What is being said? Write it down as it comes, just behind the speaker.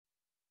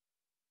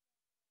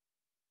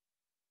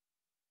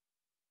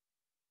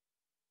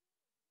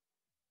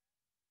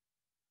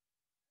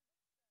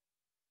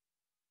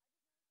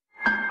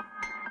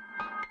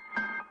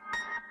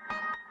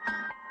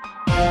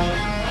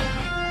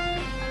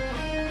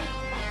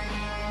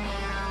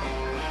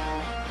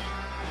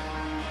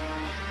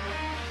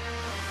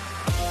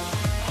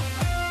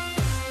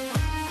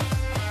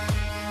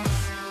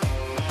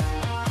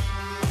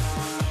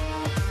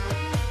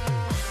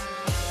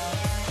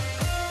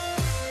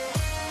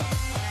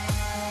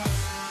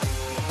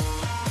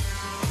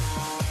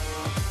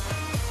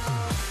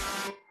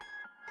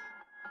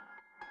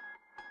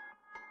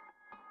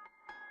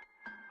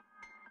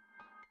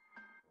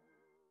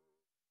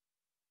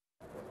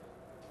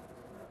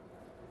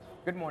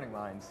Good morning,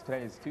 Lions.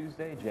 Today is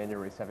Tuesday,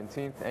 January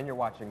 17th, and you're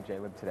watching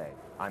J-Lib Today.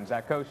 I'm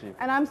Zach Koshi.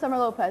 And I'm Summer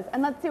Lopez,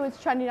 and let's see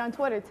what's trending on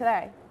Twitter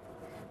today.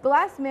 The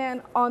last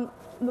man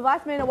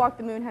to walk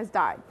the moon has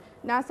died.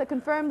 NASA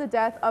confirmed the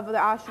death of the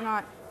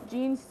astronaut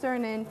Gene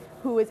Cernan,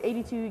 who is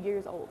 82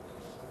 years old.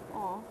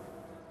 Aww.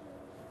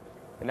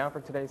 And now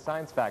for today's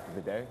science fact of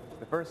the day.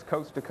 The first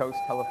coast-to-coast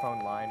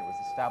telephone line was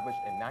established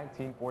in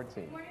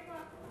 1914.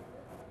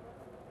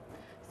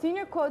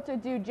 Senior quotes are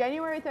due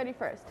January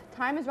 31st.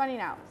 Time is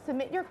running out.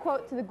 Submit your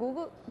quote to the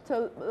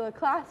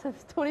class of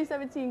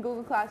 2017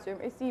 Google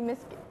Classroom or see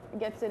Miss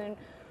gets it in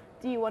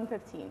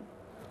D115.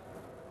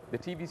 The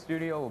TV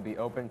studio will be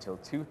open till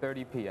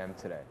 2:30 p.m.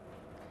 today.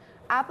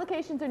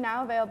 Applications are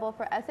now available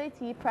for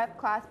SAT Prep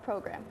Class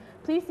Program.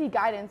 Please see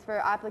guidance for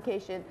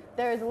application.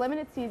 There is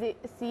limited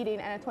seating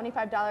and a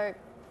 $25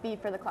 fee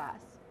for the class.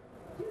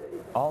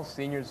 All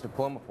seniors'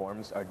 diploma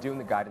forms are due in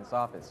the guidance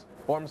office.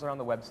 Forms are on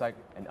the website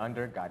and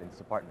under guidance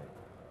department.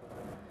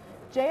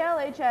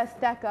 JLHS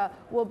DECA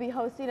will be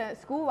hosting a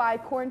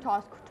school-wide corn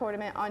toss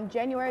tournament on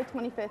January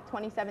 25th,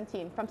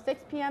 2017 from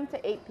 6 p.m.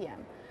 to 8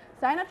 p.m.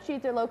 Sign-up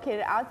sheets are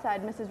located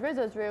outside Mrs.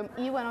 Rizzo's room,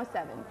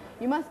 E107.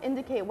 You must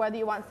indicate whether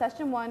you want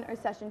Session 1 or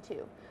Session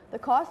 2. The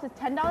cost is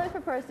 $10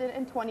 per person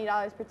and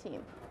 $20 per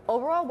team.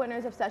 Overall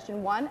winners of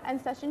Session 1 and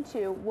Session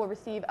 2 will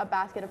receive a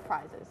basket of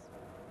prizes.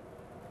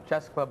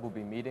 Chess Club will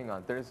be meeting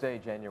on Thursday,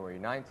 January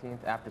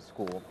 19th after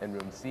school in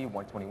room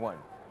C121.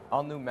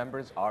 All new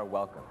members are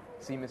welcome.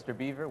 See Mr.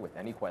 Beaver with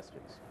any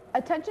questions.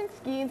 Attention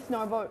ski and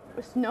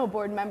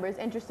snowboard members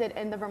interested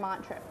in the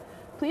Vermont trip.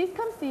 Please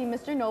come see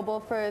Mr. Noble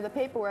for the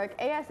paperwork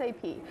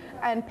ASAP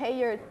and pay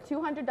your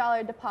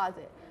 $200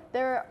 deposit.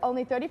 There are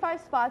only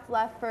 35 spots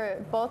left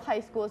for both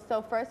high schools,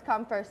 so first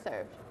come, first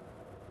served.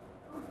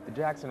 The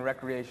Jackson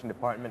Recreation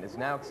Department is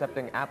now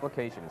accepting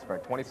applications for a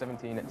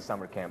 2017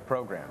 summer camp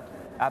program.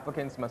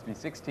 Applicants must be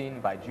 16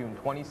 by June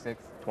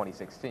 26,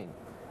 2016.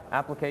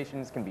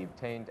 Applications can be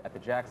obtained at the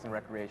Jackson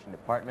Recreation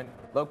Department,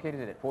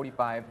 located at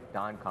 45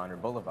 Don Conner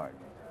Boulevard,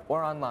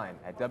 or online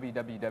at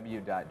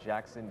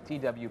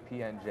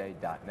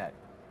www.jacksontwpnj.net.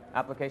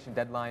 Application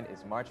deadline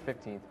is March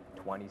 15,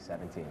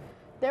 2017.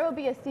 There will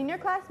be a senior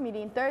class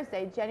meeting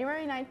Thursday,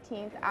 January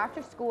 19th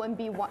after school in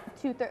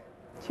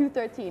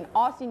B213.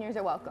 All seniors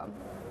are welcome.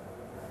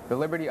 The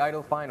Liberty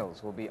Idol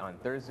Finals will be on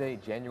Thursday,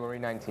 January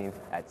 19th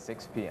at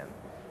 6 p.m.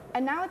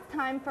 And now it's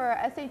time for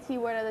our SAT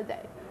word of the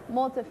day.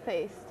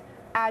 Multi-faced,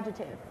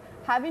 adjective,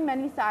 having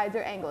many sides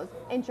or angles,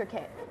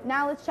 intricate.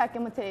 Now let's check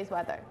in with today's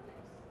weather.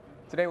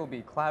 Today will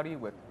be cloudy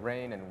with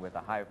rain and with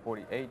a high of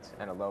 48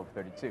 and a low of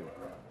 32.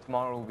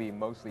 Tomorrow will be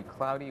mostly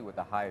cloudy with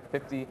a high of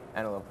 50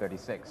 and a low of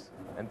 36.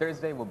 And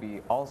Thursday will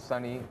be all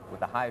sunny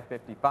with a high of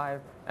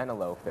 55 and a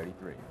low of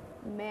 33.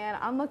 Man,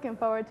 I'm looking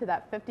forward to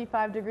that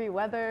 55-degree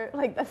weather.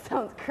 Like, that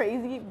sounds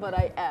crazy, but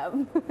I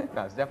am.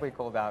 No, it's definitely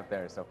cold out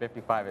there, so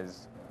 55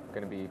 is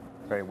going to be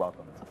very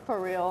welcome.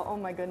 For real, oh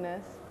my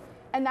goodness.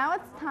 And now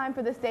it's time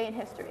for this day in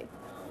history.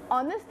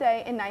 On this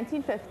day in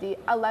 1950,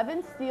 11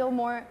 men steal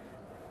more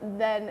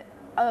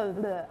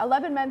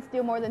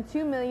than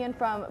 $2 million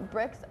from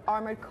Bricks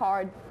Armored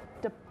Car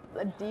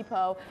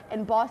Depot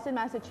in Boston,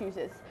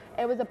 Massachusetts.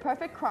 It was a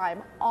perfect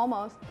crime,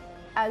 almost,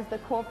 as the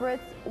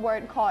culprits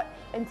weren't caught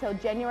until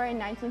January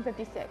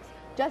 1956,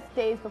 just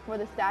days before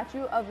the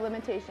statute of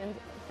limitations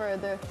for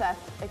their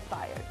theft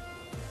expired.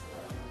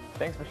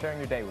 Thanks for sharing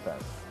your day with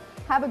us.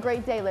 Have a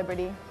great day,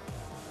 Liberty.